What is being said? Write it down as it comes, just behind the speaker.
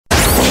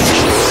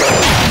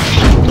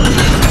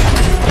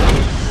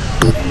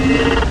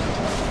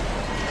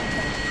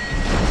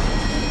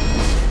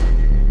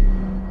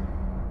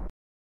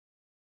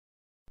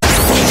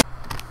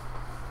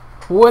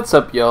What's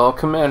up, y'all?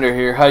 Commander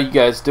here. How you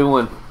guys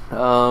doing?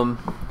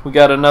 We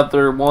got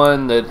another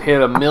one that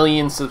hit 1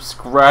 million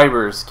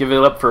subscribers. Give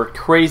it up for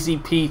Crazy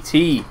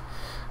PT.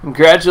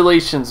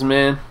 Congratulations,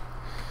 man.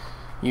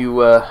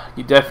 You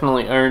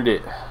definitely earned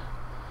it.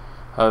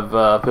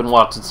 I've been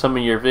watching some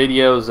of your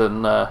videos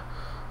and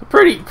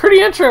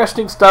pretty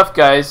interesting stuff,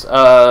 guys.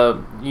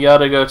 You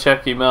gotta go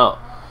check him out.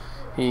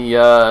 He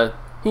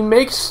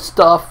makes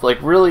stuff like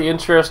really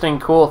interesting,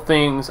 cool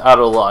things out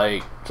of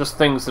like just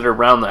things that are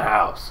around the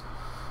house.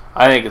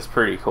 I think it's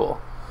pretty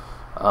cool.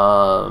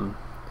 So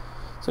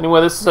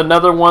anyway, this is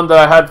another one that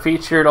I had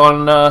featured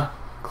on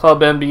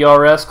Club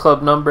MBRS,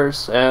 Club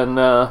Numbers, and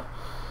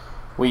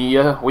we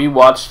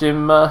watched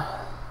him.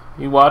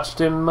 We watched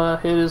him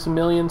hit his 1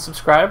 million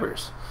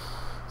subscribers.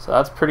 So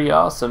that's pretty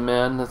awesome,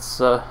 man. That's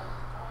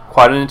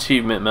quite an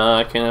achievement, man.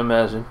 I can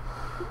imagine.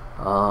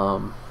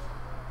 You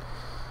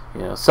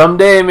know,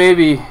 someday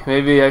maybe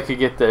I could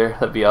get there.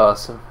 That'd be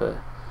awesome, but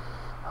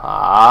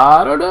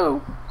I don't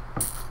know.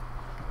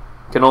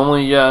 Can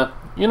only you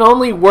can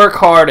only work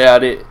hard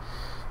at it.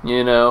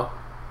 You know,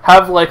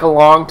 have like a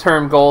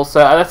long-term goal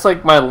set. That's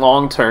like my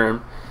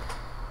long-term.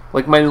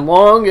 Like my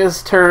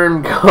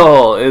longest-term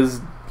goal is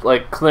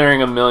like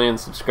clearing 1 million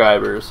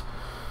subscribers,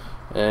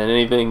 and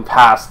anything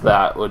past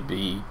that would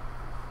be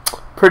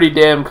pretty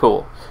damn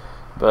cool.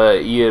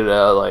 But you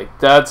know, like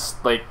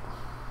that's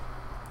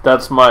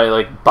my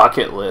like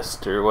bucket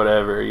list or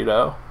whatever, you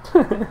know.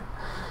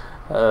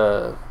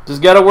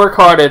 Just gotta work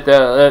hard at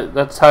that.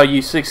 That's how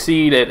you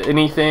succeed at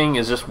anything,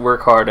 is just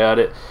work hard at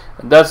it.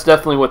 And that's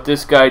definitely what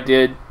this guy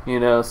did, you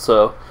know.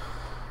 So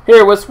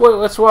here, let's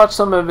watch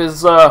some of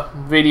his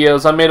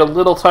videos. I made a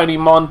little tiny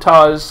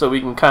montage so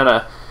we can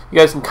you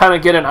guys can kind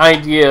of get an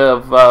idea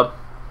of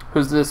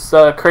who this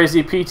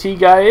Crazy PT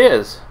guy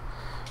is.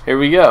 Here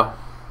we go.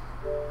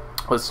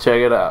 Let's check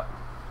it out.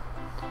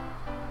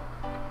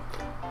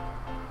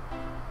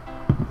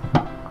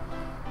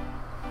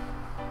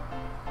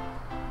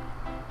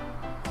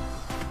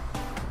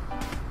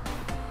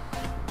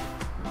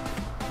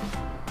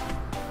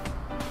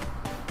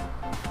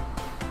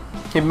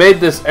 He made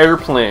this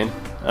airplane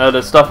out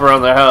of stuff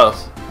around their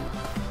house.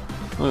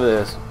 Look at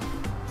this.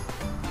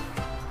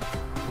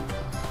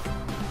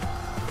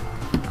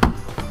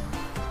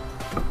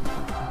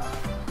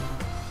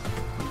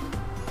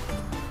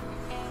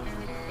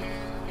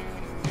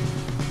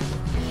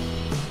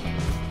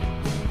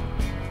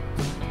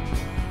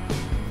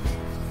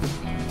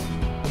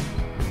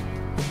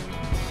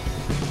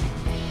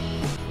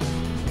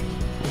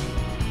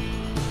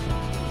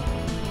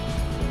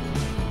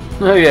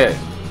 Okay.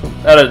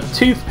 Out of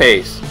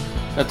toothpaste.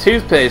 A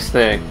toothpaste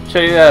thing.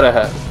 Check that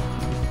out.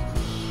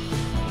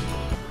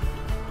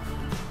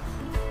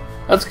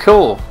 That's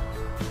cool.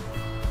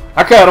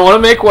 I kinda wanna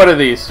make one of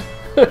these.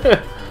 Look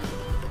at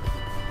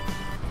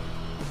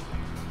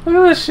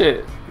this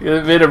shit.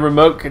 You made a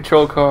remote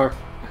control car.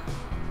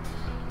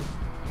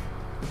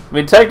 I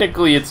mean,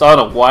 technically it's on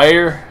a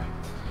wire.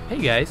 Hey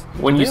guys,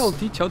 today I'll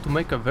teach how to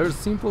make a very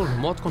simple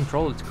remote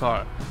controlled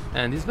car,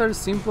 and it's very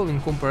simple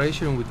in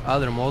comparison with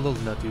other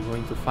models that you're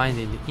going to find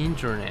in the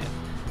internet.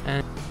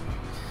 And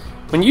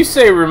when you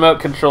say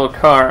remote controlled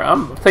car,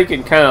 I'm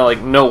thinking kind of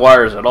like no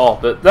wires at all,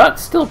 but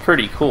that's still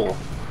pretty cool.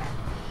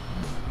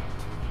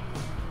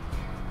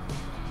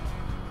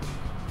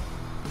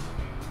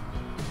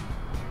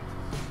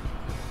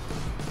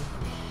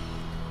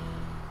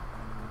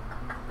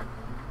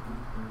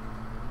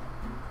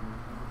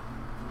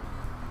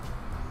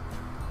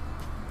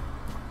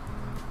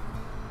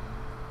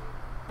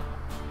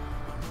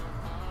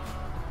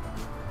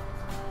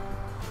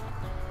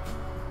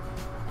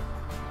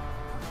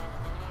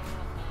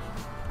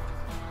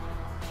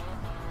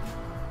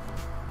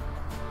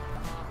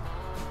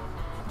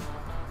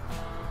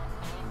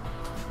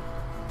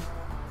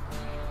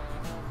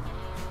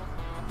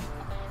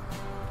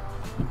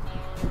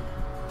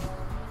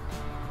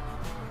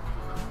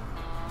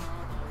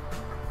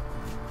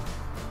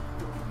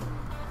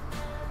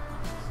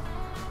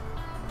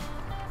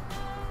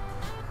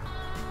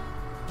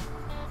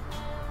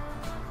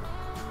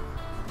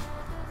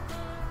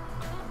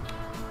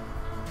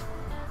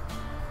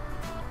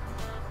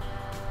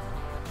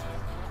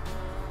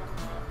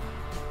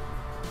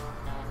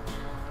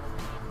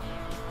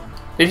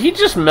 Did he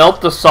just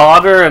melt the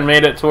solder and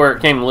made it to where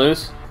it came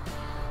loose?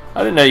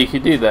 I didn't know you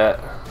could do that.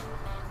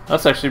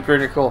 That's actually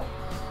pretty cool.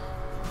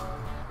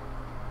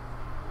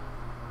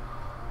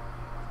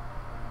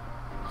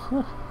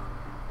 Huh.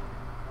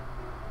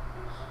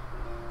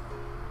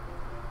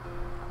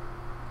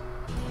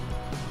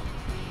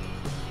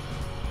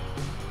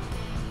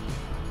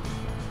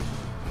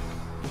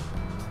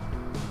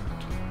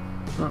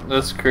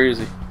 That's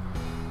crazy.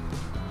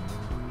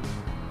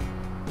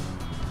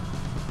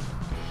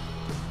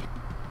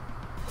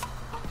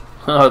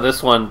 Oh,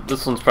 this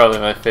one's probably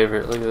my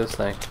favorite. Look at this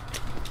thing.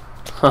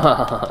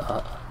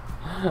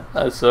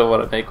 I so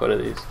want to make one of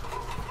these.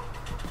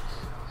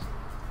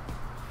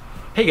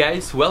 Hey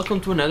guys, welcome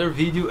to another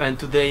video, and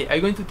today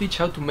I'm going to teach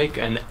how to make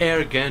an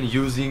air gun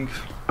using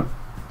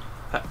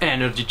an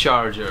energy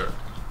charger.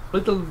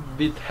 little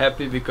bit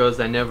happy because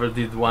I never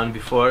did one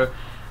before,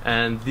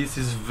 and this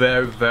is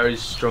very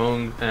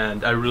strong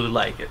and I really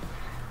like it.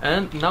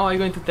 And now I'm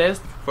going to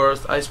test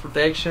first ice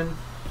protection,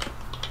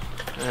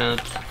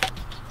 and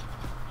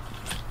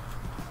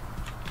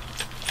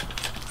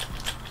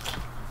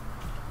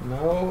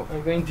now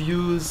I'm going to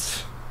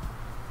use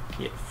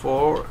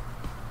 4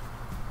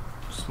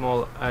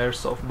 small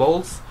airsoft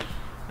balls,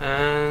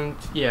 and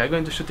I'm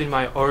going to shoot in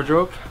my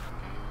airdrop.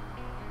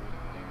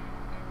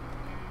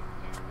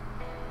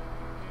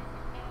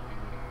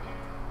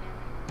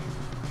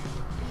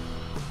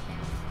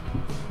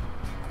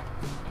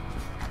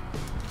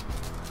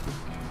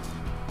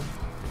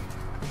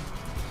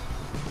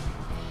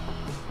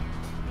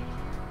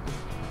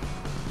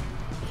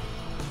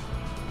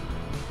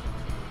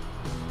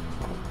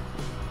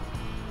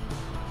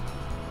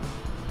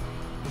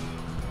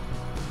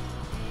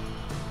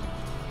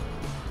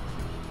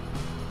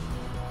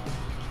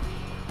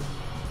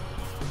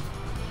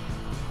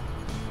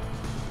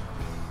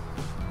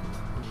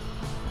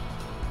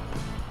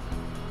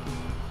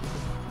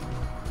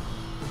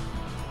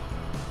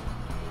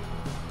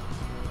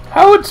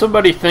 How would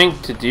somebody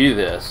think to do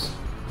this?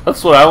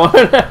 That's what I want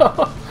to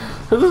know.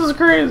 This is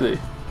crazy.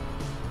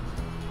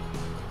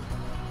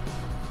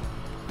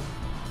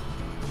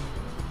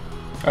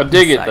 I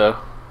dig it though.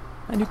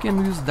 And you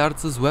can use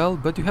darts as well,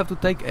 but you have to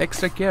take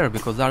extra care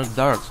because they are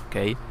darts,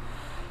 okay?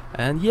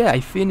 And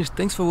I finished.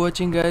 Thanks for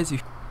watching, guys.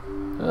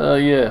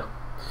 Yeah,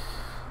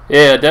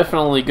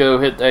 definitely go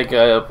hit that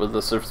guy up with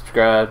a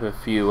subscribe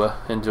if you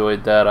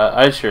enjoyed that.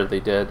 I surely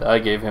did. I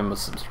gave him a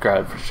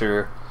subscribe for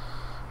sure.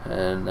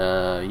 And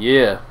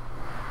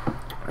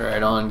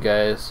right on,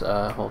 guys.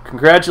 Well,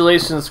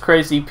 congratulations,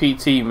 Crazy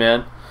PT,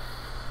 man.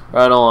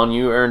 Right on,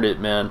 you earned it,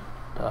 man.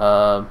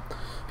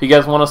 If you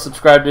guys want to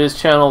subscribe to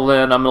his channel,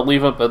 then I'm gonna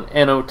leave up an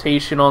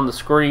annotation on the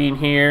screen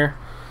here,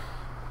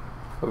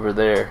 over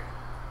there,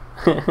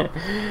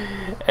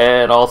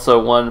 and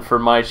also one for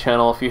my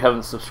channel. If you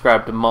haven't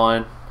subscribed to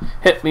mine,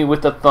 hit me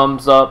with the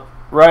thumbs up.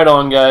 Right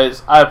on,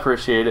 guys. I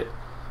appreciate it.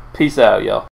 Peace out, y'all.